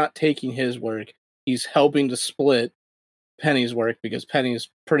Hyde's not taking his work. He's helping to split Penny's work because Penny's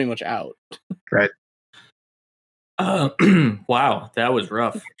pretty much out. Right. Wow, that was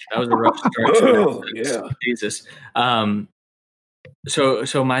rough. That was a rough start. Yeah. Jesus.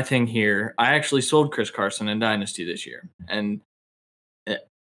 So my thing here, I actually sold Chris Carson in Dynasty this year, and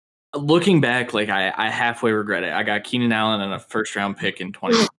looking back, like I halfway regret it. I got Keenan Allen and a first round pick in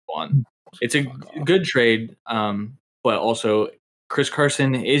 2021. It's a good trade, but also Chris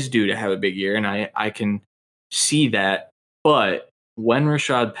Carson is due to have a big year, and I can see that. But when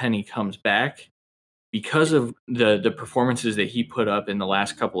Rashad Penny comes back, because of the performances that he put up in the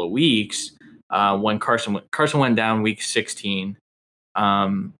last couple of weeks, when Carson went down week 16.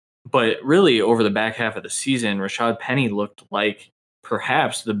 But really over the back half of the season, Rashad Penny looked like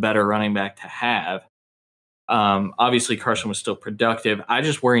perhaps the better running back to have. Obviously Carson was still productive. I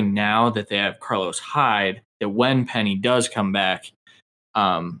just worry now that they have Carlos Hyde that when Penny does come back,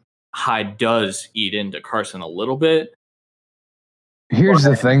 Hyde does eat into Carson a little bit. Here's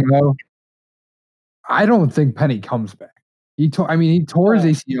the thing though. I don't think Penny comes back. He tore his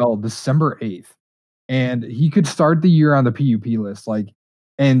ACL December 8th. And he could start the year on the PUP list,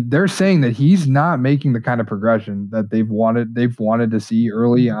 and they're saying that he's not making the kind of progression that they've wanted to see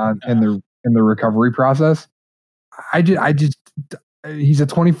early on in the recovery process. He's a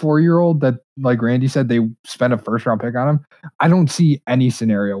 24-year-old that, like Randy said, they spent a first round pick on him. I don't see any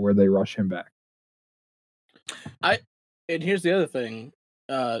scenario where they rush him back. And here's the other thing: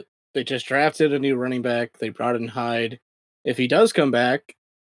 they just drafted a new running back. They brought in Hyde. If he does come back,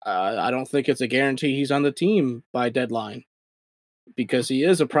 I don't think it's a guarantee he's on the team by deadline, because he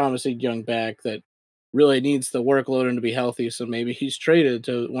is a promising young back that really needs the workload and to be healthy. So maybe he's traded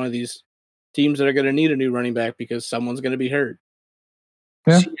to one of these teams that are going to need a new running back because someone's going to be hurt.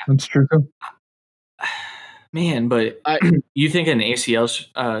 Yeah, that's true too. Man, but you think an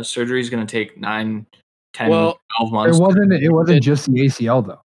ACL surgery is going to take 9, 10, 12 months? It wasn't just the ACL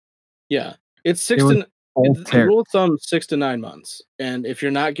though. Yeah, it's the rule of thumb 6 to 9 months, and if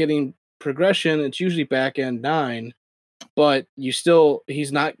you're not getting progression, it's usually back end 9, but he's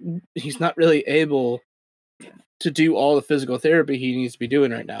not really able to do all the physical therapy he needs to be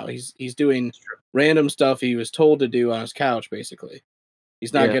doing right now. He's doing random stuff he was told to do on his couch, basically.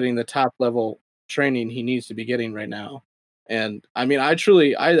 He's not getting the top level training he needs to be getting right now. And I mean, I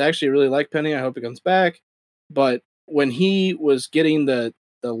actually really like Penny. I hope he comes back. But when he was getting the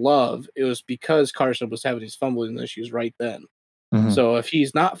love, it was because Carson was having these fumbling issues right then. Mhm. So if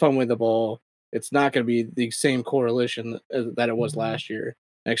he's not fumbling the ball, it's not going to be the same correlation that it was last year.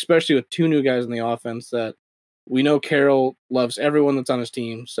 And especially with 2 new guys in the offense that we know Carroll loves everyone that's on his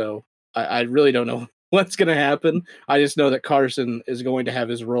team. So I really don't know what's going to happen. I just know that Carson is going to have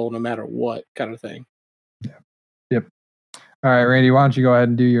his role no matter what, kind of thing. Yep. All right, Randy, why don't you go ahead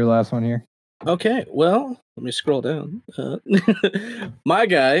and do your last one here? Okay, well, let me scroll down. My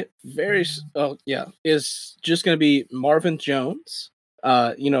guy, is just going to be Marvin Jones.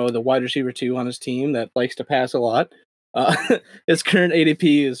 The wide receiver 2 on his team that likes to pass a lot. His current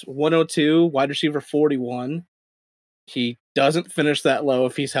ADP is 102, wide receiver 41. He doesn't finish that low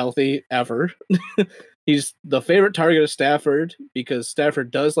if he's healthy ever. He's the favorite target of Stafford because Stafford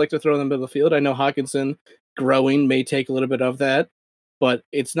does like to throw in the middle of the field. I know Hawkinson growing may take a little bit of that, but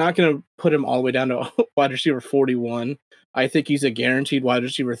it's not going to put him all the way down to wide receiver 41. I think he's a guaranteed wide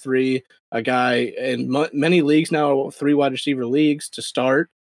receiver 3, a guy in many leagues now, 3 wide receiver leagues to start.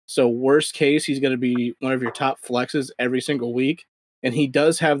 So worst case, he's going to be one of your top flexes every single week. And he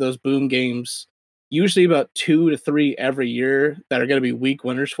does have those boom games, usually about 2 to 3 every year that are going to be week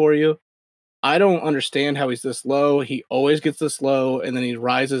winners for you. I don't understand how he's this low. He always gets this low and then he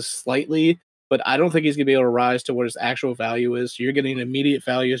rises slightly, but I don't think he's going to be able to rise to what his actual value is. So you're getting immediate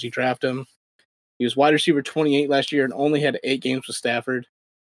value as you draft him. He was wide receiver 28 last year and only had 8 games with Stafford.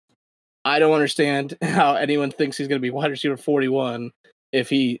 I don't understand how anyone thinks he's going to be wide receiver 41 if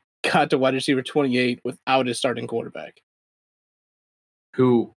he got to wide receiver 28 without his starting quarterback,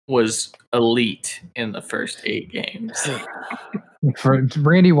 who was elite in the first 8 games. For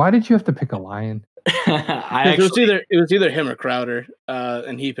Randy, why did you have to pick a Lion? It was either him or Crowder,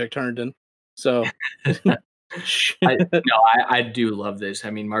 and he picked Herndon. So I do love this. I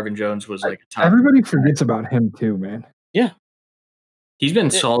mean, Marvin Jones was like a top. Everybody forgets about him too, man. Yeah. He's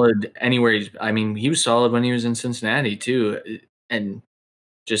been solid anywhere. He was solid when he was in Cincinnati too. And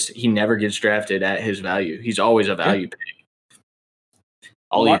just, he never gets drafted at his value. He's always a value pick.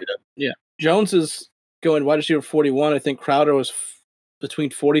 I'll eat it up. Yeah. Jones is going wide receiver 41. I think Crowder was between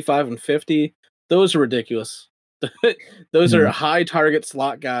 45 and 50. Those are ridiculous. Those are high target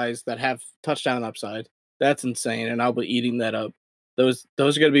slot guys that have touchdown upside. That's insane, and I'll be eating that up. Those are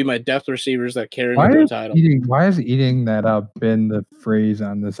going to be my depth receivers that carry me to the title. Why is eating that up been the phrase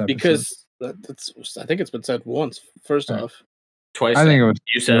on this episode? Because I think it's been said once. First off, twice. I think it was.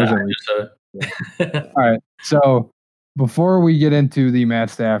 You said it. All right. So before we get into the Matt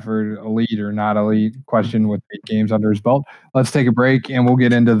Stafford elite or not elite question with 8 games under his belt, let's take a break and we'll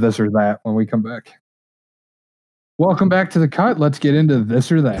get into this or that when we come back. Welcome back to The Cut. Let's get into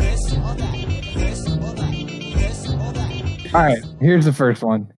this or that. All right, here's the first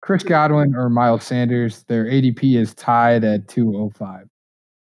one. Chris Godwin or Miles Sanders. Their ADP is tied at 205.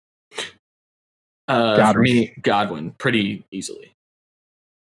 For me, Godwin, pretty easily.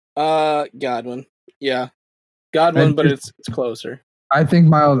 Godwin. Yeah. Godwin, but it's closer. I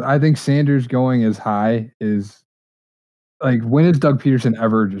think Sanders going as high is like, when has Doug Peterson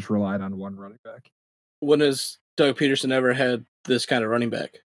ever just relied on one running back? When has Doug Peterson ever had this kind of running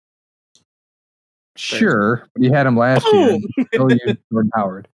back? Sure, but he had him last year. Still used Jordan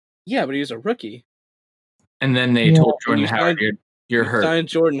Howard. Yeah, but he was a rookie. And then they told Jordan Howard, "You're hurt." Signed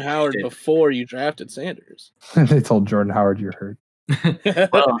Jordan Howard before you drafted Sanders. They told Jordan Howard, "You're hurt."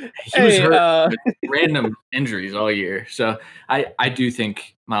 Well, he was hurt with random injuries all year. So I do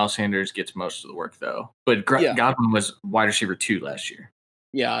think Miles Sanders gets most of the work, though. But Godwin was wide receiver 2 last year.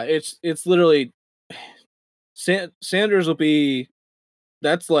 Yeah, it's literally Sanders will be,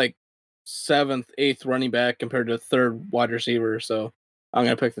 that's like 7th, 8th running back compared to 3rd wide receiver. So I'm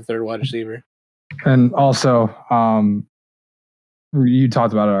gonna pick the 3rd wide receiver. And also, you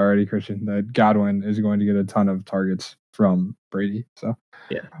talked about it already, Christian, that Godwin is going to get a ton of targets from Brady. So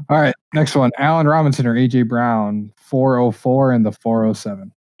yeah. All right, next one. Allen Robinson or AJ Brown, 404 and the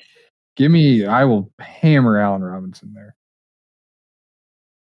 407. I will hammer Allen Robinson there.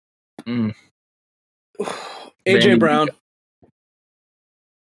 AJ Brown.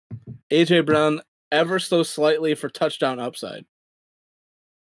 AJ Brown ever so slightly for touchdown upside.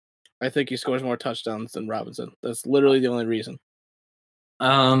 I think he scores more touchdowns than Robinson. That's literally the only reason.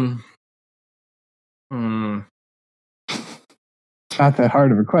 I not that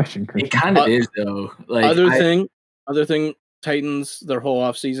hard of a question, Chris. It kind of is though. Like other thing, Titans, their whole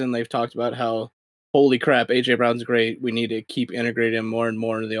offseason, they've talked about how, holy crap, AJ Brown's great. We need to keep integrating him more and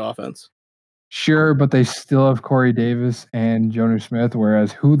more into the offense. Sure, but they still have Corey Davis and Jonnu Smith,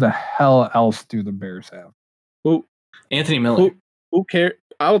 whereas who the hell else do the Bears have? Who? Anthony Miller. Who cares?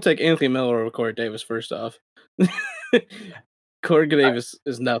 I will take Anthony Miller over Corey Davis first off. Corey Davis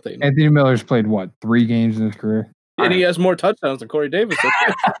is nothing. Anthony Miller's played, what, 3 games in his career? And he has more touchdowns than Corey Davis.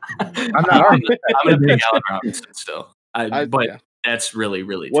 I'm going to pick Allen Robinson still. But that's really,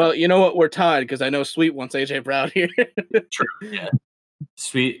 really tough. Well, you know what? We're tied because I know Sweet wants AJ Brown here. True. Yeah.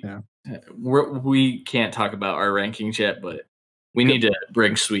 Sweet. Yeah. We can't talk about our rankings yet, but we need to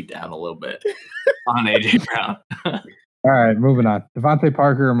bring Sweet down a little bit on AJ Brown. All right, moving on. Devontae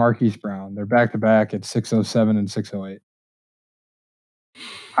Parker and Marquise Brown. They're back-to-back at 607 and 608.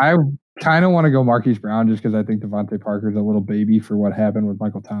 I kind of want to go Marquise Brown just because I think Devontae Parker's a little baby for what happened with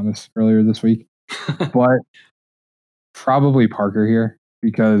Michael Thomas earlier this week. But probably Parker here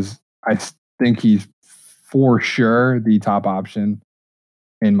because I think he's for sure the top option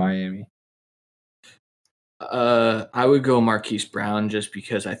in Miami. I would go Marquise Brown just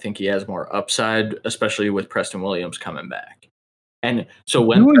because I think he has more upside, especially with Preston Williams coming back. And so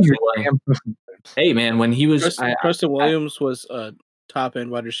when when he was Preston Williams was a top end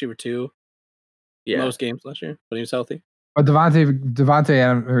wide receiver too. Yeah, most games last year, but he was healthy. But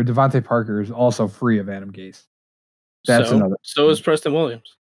Devontae Parker is also free of Adam Gase. That's another. So is Preston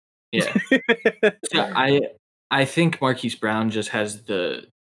Williams. Yeah. I think Marquise Brown just has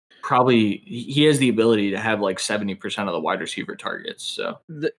he has the ability to have like 70% of the wide receiver targets. So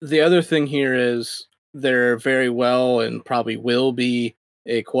the other thing here is there very well and probably will be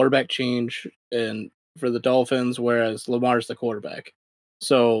a quarterback change and for the Dolphins, whereas Lamar's the quarterback.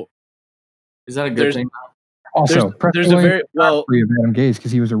 So is that a good thing? Also, there's a very free of Adam Gase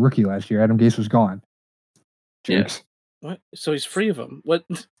because he was a rookie last year. Adam Gase was gone. Jerks. Yeah. What? So he's free of him. What?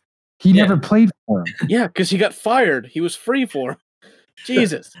 He never played for him. Yeah, because he got fired. He was free for him.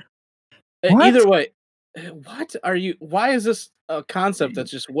 Jesus. Either way, what are you? Why is this a concept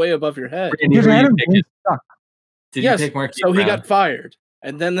that's just way above your head? Because Adam Gase sucked. Did you take Marquise Brown? He got fired,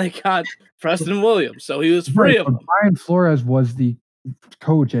 and then they got Preston Williams, so he was free of him. Brian Flores was the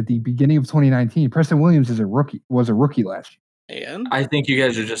coach at the beginning of 2019. Preston Williams was a rookie last year. And I think you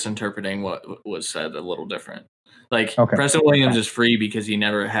guys are just interpreting what was said a little different. Like Preston Williams is free because he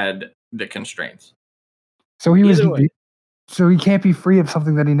never had the constraints. So so he can't be free of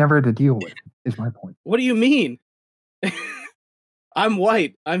something that he never had to deal with, is my point. What do you mean? I'm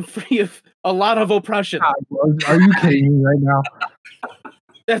white. I'm free of a lot of oppression. Are you kidding me right now?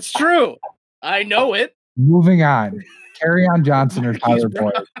 That's true. I know it. Moving on. Kerryon Johnson or Tyler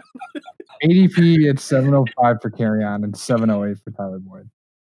Boyd. ADP at 705 for Kerryon and 708 for Tyler Boyd.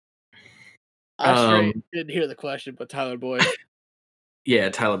 I didn't hear the question, but Tyler Boyd. Yeah,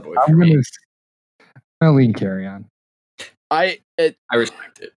 Tyler Boyd. I'm going to lean Kerryon. I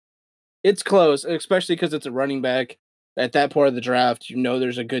respect it. It's close, especially because it's a running back. At that part of the draft,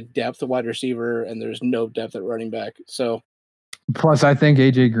 there's a good depth of wide receiver, and there's no depth at running back. So, plus, I think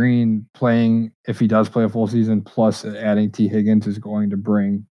AJ Green playing, if he does play a full season, plus adding T. Higgins is going to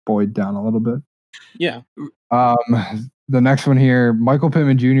bring Boyd down a little bit. Yeah. The next one here, Michael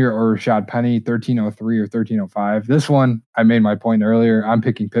Pittman Jr. or Rashad Penny, 1303 or 1305. This one, I made my point earlier. I'm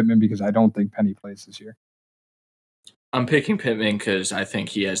picking Pittman because I don't think Penny plays this year. I'm picking Pittman because I think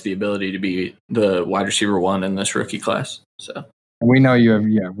he has the ability to be the wide receiver 1 in this rookie class. So we know you have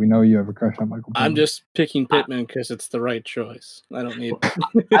a crush on Michael Pittman. I'm just picking Pittman because it's the right choice. I don't need.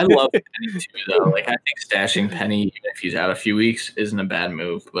 I love Penny too, though. Like I think stashing Penny, even if he's out a few weeks, isn't a bad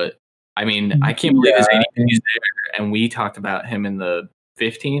move. But I mean, I can't believe his ADP is there, and we talked about him in the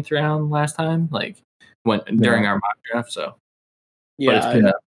 15th round last time, like during our mock draft. So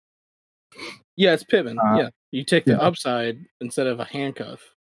yeah, it's Pittman. Yeah. You take the upside instead of a handcuff.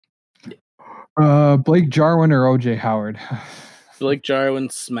 Blake Jarwin or OJ Howard? Blake Jarwin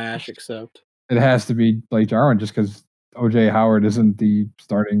smash accept. It has to be Blake Jarwin just because OJ Howard isn't the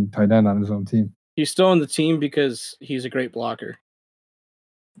starting tight end on his own team. He's still on the team because he's a great blocker.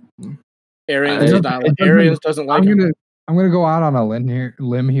 Arians doesn't like him. I'm gonna go out on a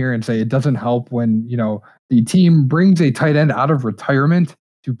limb here and say it doesn't help when the team brings a tight end out of retirement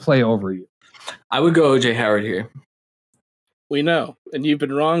to play over you. I would go OJ Howard here. We know, and you've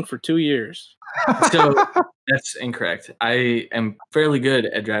been wrong for 2 years. So that's incorrect. I am fairly good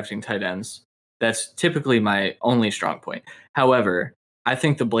at drafting tight ends. That's typically my only strong point. However, I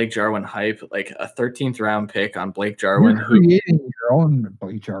think the Blake Jarwin hype, like a 13th round pick on Blake Jarwin. You're creating your own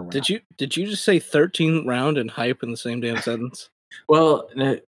Blake Jarwin. Did you just say 13th round and hype in the same damn sentence? Well,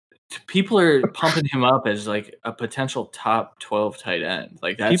 people are pumping him up as like a potential top 12 tight end.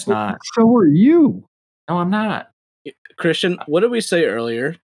 Like that's not. So are you? No, I'm not. Christian, what did we say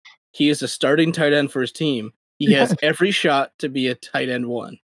earlier? He is a starting tight end for his team. He has every shot to be a tight end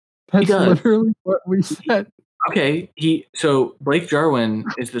one. That's literally what we said. Okay, so Blake Jarwin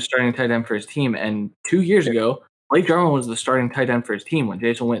is the starting tight end for his team, and 2 years ago, Blake Jarwin was the starting tight end for his team when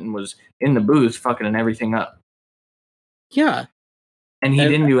Jason Witten was in the booth fucking everything up. Yeah, and he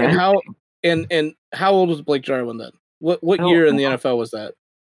didn't do anything. And how old was Blake Jarwin then? What year in the NFL was that?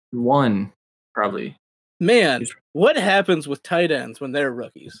 One, probably. Man, what happens with tight ends when they're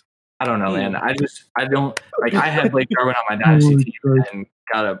rookies? I don't know, man. I don't like. I had Blake Jarwin on my dynasty team and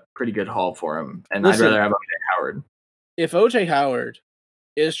got a pretty good haul for him, and I'd rather have OJ Howard. If OJ Howard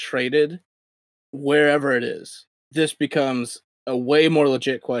is traded wherever it is, this becomes a way more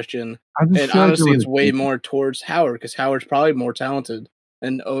legit question. And honestly, it's way more towards Howard because Howard's probably more talented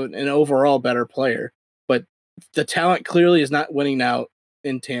and an overall better player. But the talent clearly is not winning out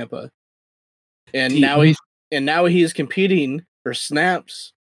in Tampa. And now he's competing for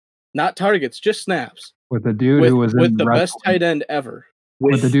snaps, not targets, just snaps. With the dude who was with the best tight end ever.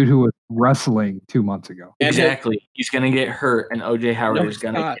 With the dude who was wrestling 2 months ago. Exactly. He's going to get hurt, and OJ Howard is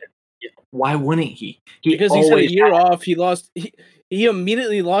going to get. Why wouldn't he? Because he's had a year off. He lost. He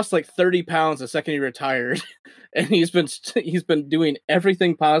immediately lost like 30 pounds the second he retired, and he's been doing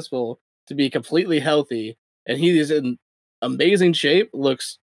everything possible to be completely healthy, and he is in amazing shape.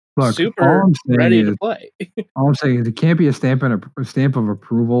 Looks super ready to play. All I'm saying is it can't be a stamp of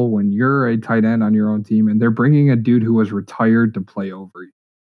approval when you're a tight end on your own team and they're bringing a dude who was retired to play over you.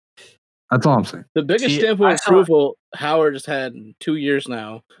 That's all I'm saying. The biggest stamp of approval Howard has had in 2 years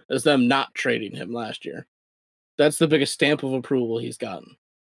now is them not trading him last year. That's the biggest stamp of approval he's gotten.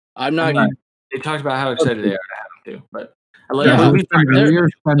 I'm not. They talked about how excited they are to have him too, but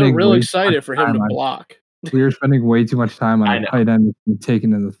they're real excited for him to block. We are spending way too much time on a tight end that's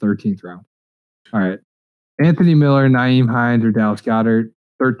taken in the 13th round. All right. Anthony Miller, Nyheim Hines, or Dallas Goedert,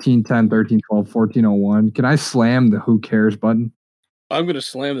 13-10, 13-12, 14-01. Can I slam the who cares button? I'm going to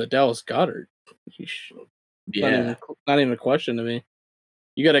slam the Dallas Goedert. Yeah. Not even a question to me.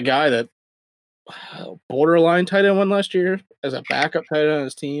 You got a guy that borderline tight end one last year as a backup tight end on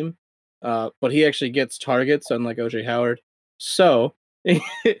his team, but he actually gets targets, unlike OJ Howard. So...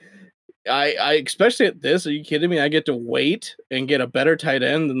 I especially at this, are you kidding me? I get to wait and get a better tight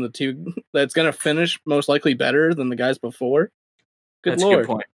end than the two that's going to finish most likely better than the guys before. That's Lord. A good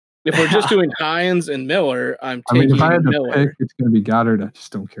point. If we're just doing Hines and Miller, I'm taking if I had Miller. To pick, it's going to be Goddard. I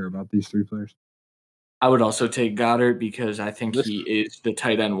just don't care about these three players. I would also take Goddard because I think he is the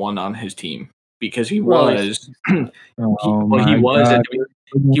tight end one on his team because he was. He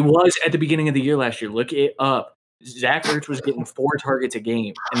was at the beginning of the year last year. Look it up. Zach Ertz was getting 4 targets a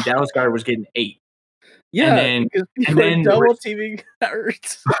game, and Dallas Goedert was getting 8. Yeah, and then double teaming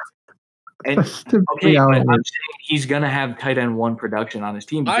Ertz. And okay, but I'm saying he's gonna have tight end one production on his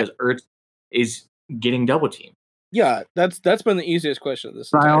team because Ertz is getting double teamed. Yeah, that's been the easiest question.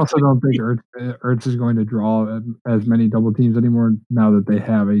 I also don't think Ertz is going to draw as many double teams anymore now that they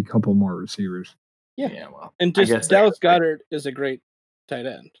have a couple more receivers. Yeah, well, and just Dallas Goedert is a great tight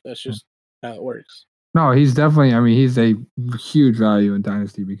end. That's just how it works. No, he's definitely. I mean, he's a huge value in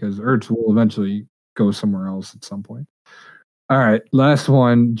Dynasty because Ertz will eventually go somewhere else at some point. All right, last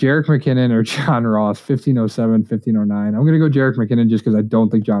one: Jerick McKinnon or John Ross, 1507, 1509. I'm going to go Jerick McKinnon just because I don't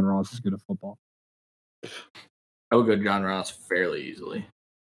think John Ross is good at football. I would go John Ross fairly easily.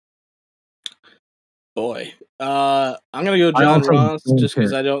 Boy, I'm going to go John Ross just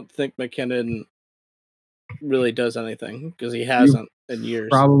because I don't think McKinnon really does anything because he hasn't in years.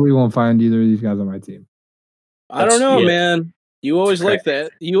 Probably won't find either of these guys on my team. I don't know, man. You always like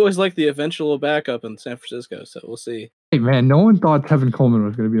that. You always like the eventual backup in San Francisco, so we'll see. Hey, man, no one thought Tevin Coleman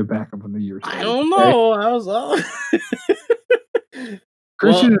was going to be a backup in the year. I don't know. I was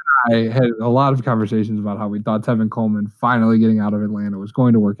Christian and I had a lot of conversations about how we thought Tevin Coleman finally getting out of Atlanta was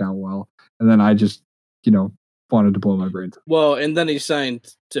going to work out well, and then I just, wanted to blow my brains out. Well, and then he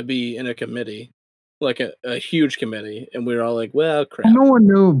signed to be in a committee, like a huge committee, and we were all like, "Well, crap." No one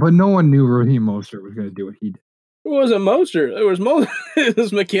knew Raheem Mostert was going to do what he did. It wasn't Mostert. It was it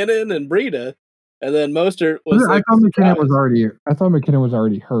was McKinnon and Breida, and then Mostert was. I thought McKinnon was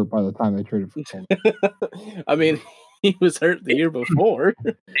already hurt by the time they traded for Coleman. I mean, he was hurt the year before.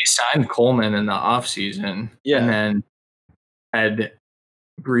 They signed Coleman in the offseason, and then had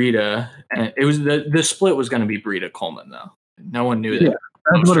Breida, and it was the split was going to be Breida Coleman though. No one knew that. Yeah,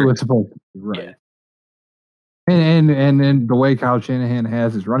 that's what it was supposed to be, right? Yeah. And then the way Kyle Shanahan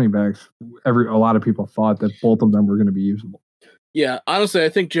has his running backs, a lot of people thought that both of them were going to be usable. Yeah, honestly, I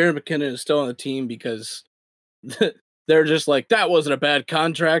think Jared McKinnon is still on the team because they're just like, that wasn't a bad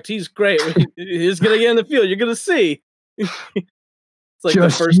contract. He's great. He's gonna get in the field. You're gonna see. It's like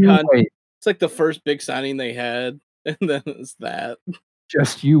Just the first wait. It's like the first big signing they had, and then it's that.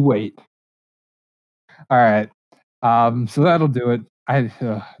 Just you wait. All right. So that'll do it.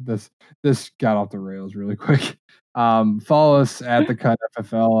 This got off the rails really quick. Follow us at the Cut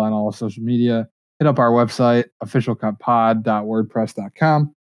FFL on all social media. Hit up our website,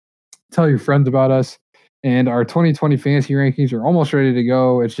 officialcutpod.wordpress.com. Tell your friends about us. And our 2020 fantasy rankings are almost ready to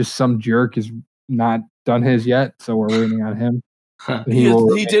go. It's just some jerk is not done his yet, so we're waiting on him.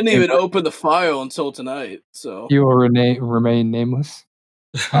 He didn't even open the file until tonight, so he will remain nameless.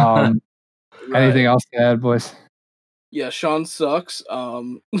 Right. Anything else to add, boys? Yeah, Sean sucks.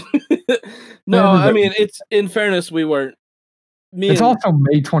 No, I mean, it's in fairness, we weren't. It's also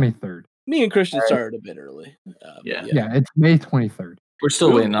May 23rd. Me and Christian started a bit early. Yeah, it's May 23rd. We're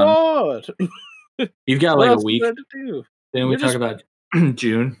still waiting on. You've got like a week. Didn't we talk about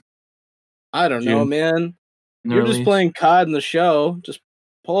June? I don't know, man. You're just playing COD in the show. Just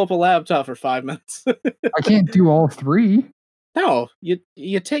pull up a laptop for 5 minutes. I can't do all three. No,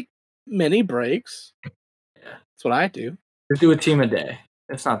 you take mini breaks. Yeah, that's what I do. Just do a team a day.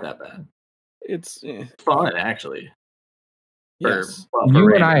 It's not that bad. It's fun, actually. Yes.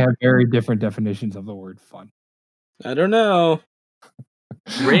 You and I have very different definitions of the word fun. I don't know.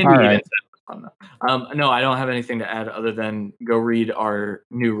 Randy all right. No, I don't have anything to add other than go read our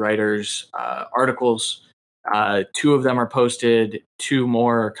new writers' articles. 2 of them are posted. 2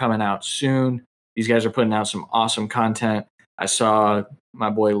 more are coming out soon. These guys are putting out some awesome content. I saw my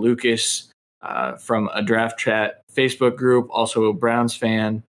boy Lucas from a Draft Chat Facebook group, also a Browns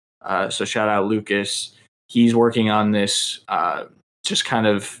fan. So shout out Lucas. He's working on this just kind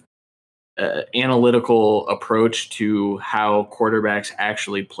of analytical approach to how quarterbacks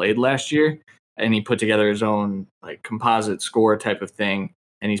actually played last year. And he put together his own like composite score type of thing.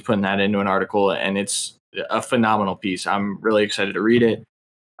 And he's putting that into an article. And it's a phenomenal piece. I'm really excited to read it.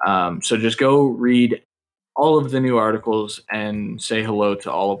 So just go read all of the new articles and say hello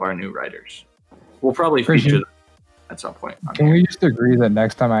to all of our new writers. We'll probably feature them at some point. Can we just agree that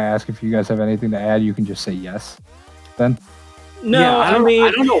next time I ask if you guys have anything to add, you can just say yes then? No, yeah, I don't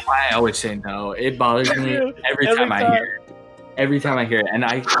know why I always say no. It bothers me every time I hear it. Every time I hear it. And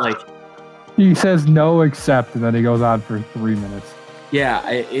I like... He says no except, and then he goes on for 3 minutes. Yeah,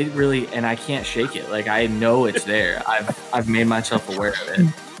 it really... And I can't shake it. Like, I know it's there. I've made myself aware of it.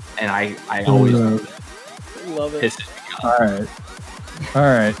 And I always love it. Pisses me off. All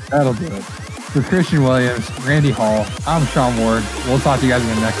right. That'll do it. For Christian Williams, Randy Hall, I'm Sean Ward. We'll talk to you guys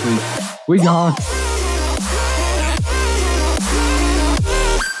again next week. We gone.